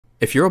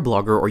If you're a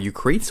blogger or you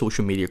create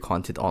social media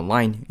content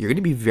online, you're going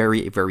to be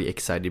very, very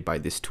excited by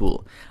this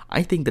tool.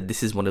 I think that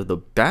this is one of the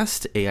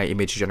best AI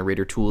image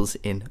generator tools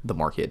in the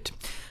market.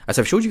 As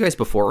I've showed you guys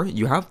before,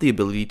 you have the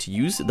ability to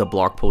use the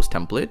blog post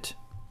template,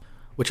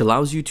 which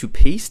allows you to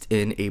paste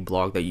in a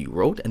blog that you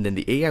wrote, and then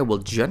the AI will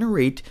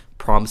generate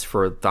prompts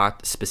for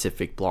that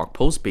specific blog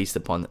post based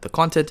upon the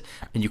content,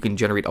 and you can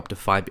generate up to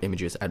 5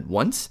 images at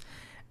once,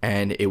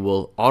 and it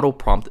will auto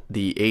prompt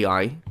the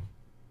AI,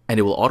 and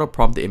it will auto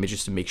prompt the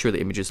images to make sure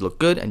the images look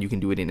good, and you can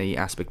do it in any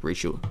aspect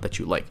ratio that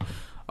you like.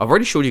 I've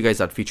already showed you guys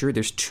that feature.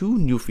 There's 2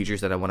 new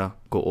features that I want to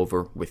go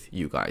over with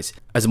you guys.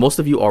 As most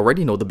of you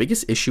already know, the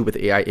biggest issue with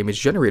AI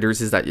image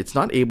generators is that it's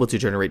not able to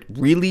generate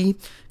really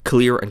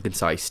clear and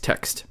concise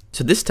text.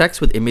 So this text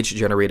with image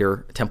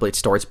generator template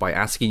starts by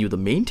asking you the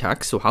main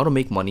text, so how to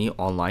make money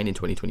online in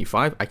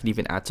 2025. I can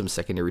even add some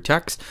secondary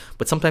text,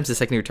 but sometimes the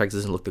secondary text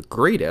doesn't look the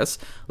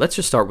greatest. Let's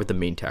just start with the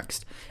main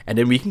text. And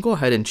then we can go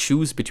ahead and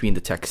choose between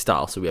the text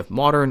style. So we have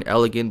modern,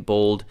 elegant,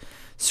 bold,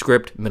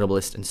 script,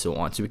 minimalist, and so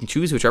on. So we can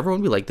choose whichever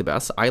one we like the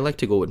best. I like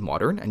to go with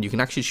modern, and you can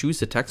actually choose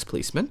the text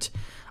placement.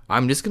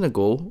 I'm just gonna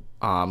go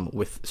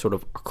with sort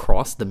of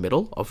across the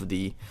middle of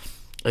the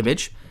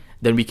image.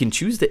 Then we can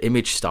choose the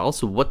image style,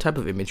 so what type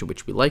of image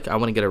which we like. I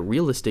want to get a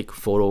realistic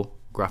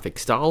photographic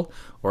style,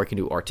 or I can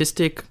do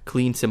artistic,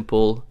 clean,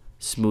 simple,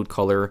 smooth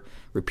color,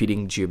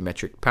 repeating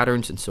geometric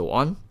patterns, and so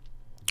on.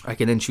 I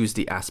can then choose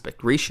the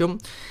aspect ratio,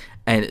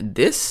 and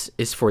this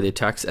is for the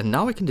text, and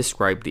now I can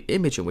describe the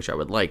image in which I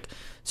would like.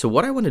 So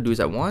what I want to do is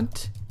I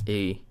want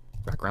a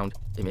background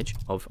image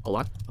of a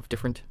lot of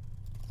different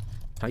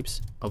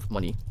types of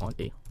money on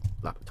a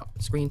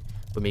laptop screen,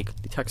 but make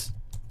the text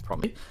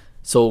prompt.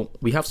 So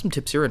we have some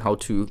tips here on how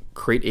to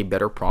create a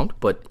better prompt,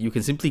 but you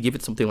can simply give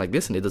it something like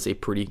this and it does a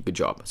pretty good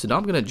job. So now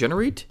I'm going to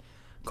generate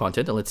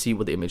content, and let's see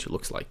what the image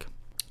looks like.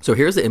 So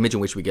here's the image in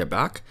which we get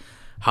back.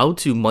 How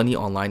to money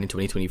online in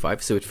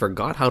 2025. So it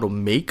forgot how to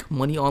make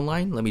money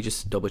online. Let me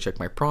just double check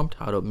my prompt.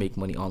 How to make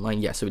money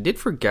online. Yeah, so it did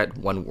forget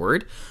one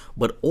word,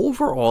 but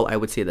overall, I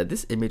would say that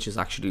this image is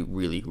actually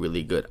really,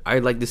 really good. I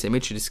like this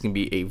image. This can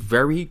be a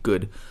very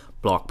good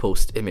blog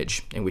post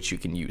image in which you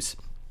can use.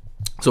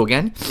 So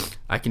again,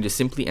 I can just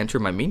simply enter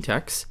my main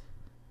text,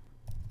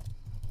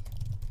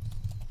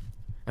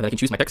 and then I can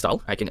choose my text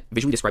style. I can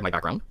visually describe my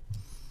background.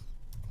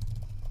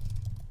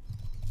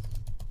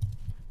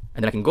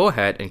 And then I can go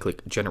ahead and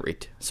click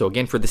generate. So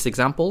again, for this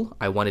example,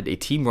 I wanted a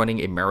team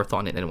running a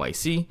marathon in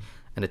NYC,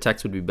 and the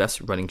text would be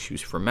best running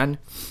shoes for men.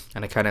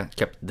 And I kind of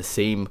kept the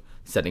same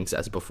settings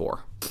as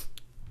before.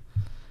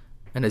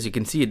 And as you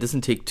can see, it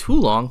doesn't take too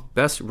long.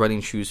 Best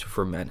running shoes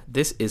for men.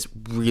 This is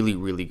really,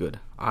 really good.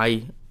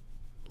 I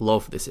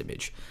love this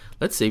image.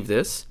 Let's save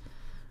this.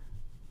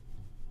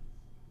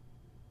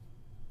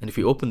 And if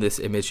you open this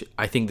image,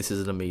 I think this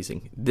is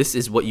amazing. This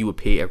is what you would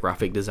pay a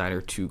graphic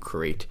designer to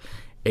create.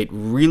 It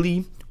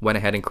really went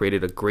ahead and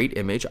created a great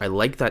image. I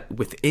like that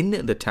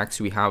within the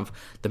text we have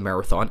the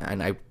marathon,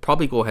 and I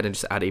probably go ahead and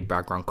just add a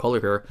background color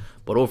here,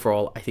 but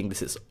overall I think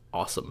this is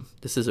awesome.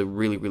 This is a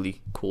really,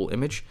 really cool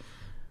image.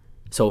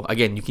 So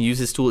again, you can use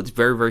this tool. It's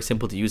very, very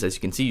simple to use. As you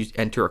can see, you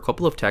enter a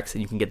couple of texts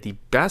and you can get the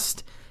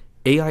best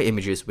AI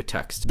images with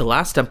text. The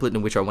last template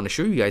in which I want to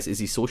show you guys is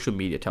the social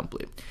media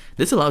template.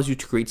 This allows you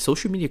to create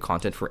social media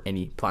content for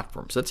any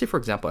platform. So let's say, for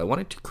example, I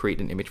wanted to create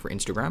an image for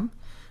Instagram.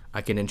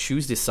 I can then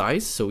choose the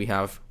size. So we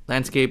have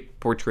landscape,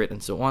 portrait,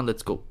 and so on.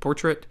 Let's go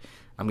portrait.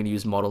 I'm going to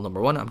use model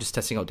number 1. I'm just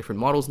testing out different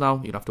models now.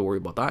 You don't have to worry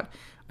about that.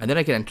 And then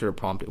I can enter a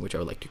prompt in which I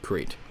would like to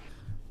create.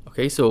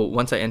 Okay, so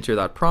once I enter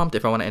that prompt,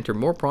 if I want to enter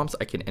more prompts,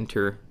 I can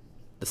enter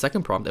the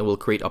second prompt and we'll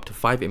create up to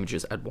 5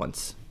 images at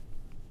once.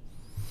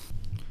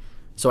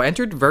 So I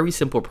entered very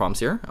simple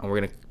prompts here, and we're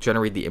going to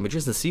generate the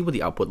images and see what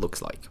the output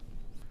looks like.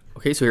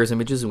 Okay, so here's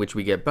images in which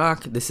we get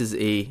back. This is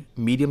a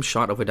medium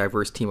shot of a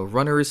diverse team of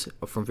runners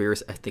from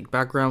various ethnic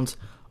backgrounds,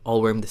 all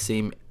wearing the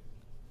same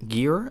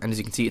gear. And as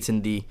you can see, it's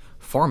in the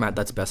format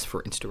that's best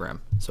for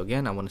Instagram. So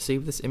again, I want to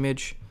save this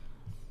image.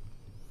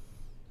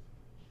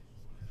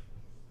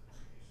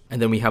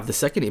 And then we have the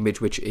second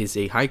image, which is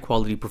a high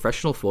quality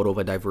professional photo of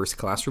a diverse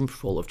classroom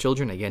full of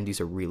children. Again,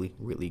 these are really,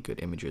 really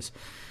good images.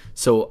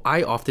 So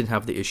I often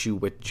have the issue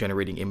with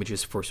generating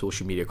images for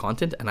social media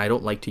content, and I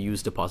don't like to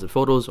use deposit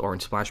photos or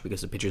Unsplash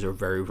because the pictures are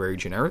very, very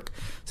generic.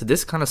 So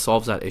this kind of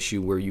solves that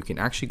issue where you can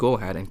actually go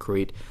ahead and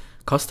create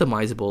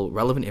customizable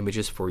relevant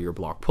images for your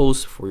blog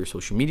posts, for your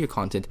social media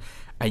content,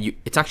 and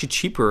it's actually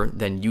cheaper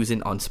than using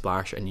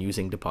Unsplash and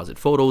using deposit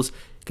photos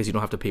because you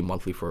don't have to pay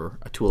monthly for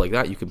a tool like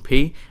that. You can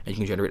pay and you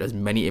can generate as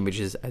many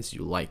images as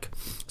you like.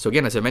 So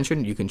again, as I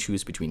mentioned, you can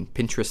choose between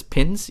Pinterest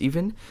pins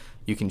even.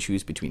 You can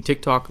choose between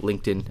TikTok,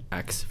 LinkedIn,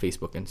 X,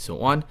 Facebook, and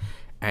so on.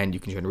 And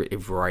you can generate a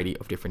variety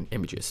of different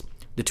images.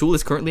 The tool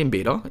is currently in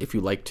beta. If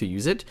you like to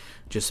use it,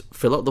 just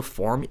fill out the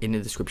form in the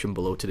description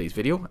below today's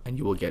video and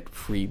you will get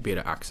free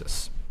beta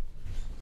access.